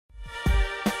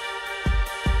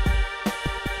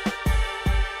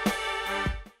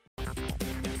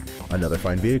Another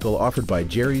fine vehicle offered by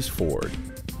Jerry's Ford.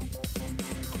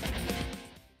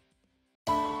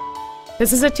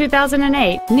 This is a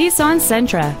 2008 Nissan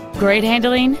Sentra. Great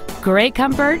handling, great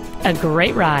comfort, a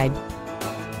great ride.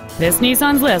 This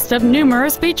Nissan's list of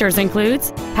numerous features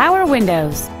includes power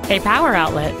windows, a power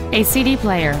outlet, a CD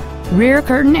player, rear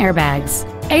curtain airbags,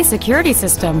 a security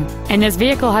system, and this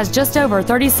vehicle has just over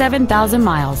 37,000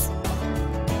 miles.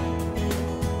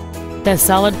 The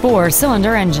solid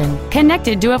 4-cylinder engine,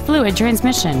 connected to a fluid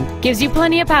transmission, gives you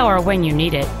plenty of power when you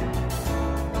need it.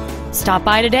 Stop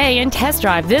by today and test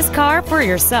drive this car for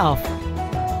yourself.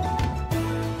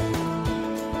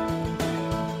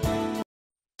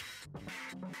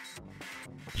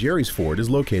 Jerry's Ford is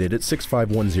located at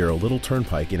 6510 Little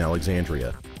Turnpike in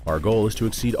Alexandria. Our goal is to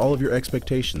exceed all of your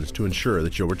expectations to ensure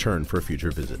that you'll return for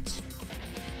future visits.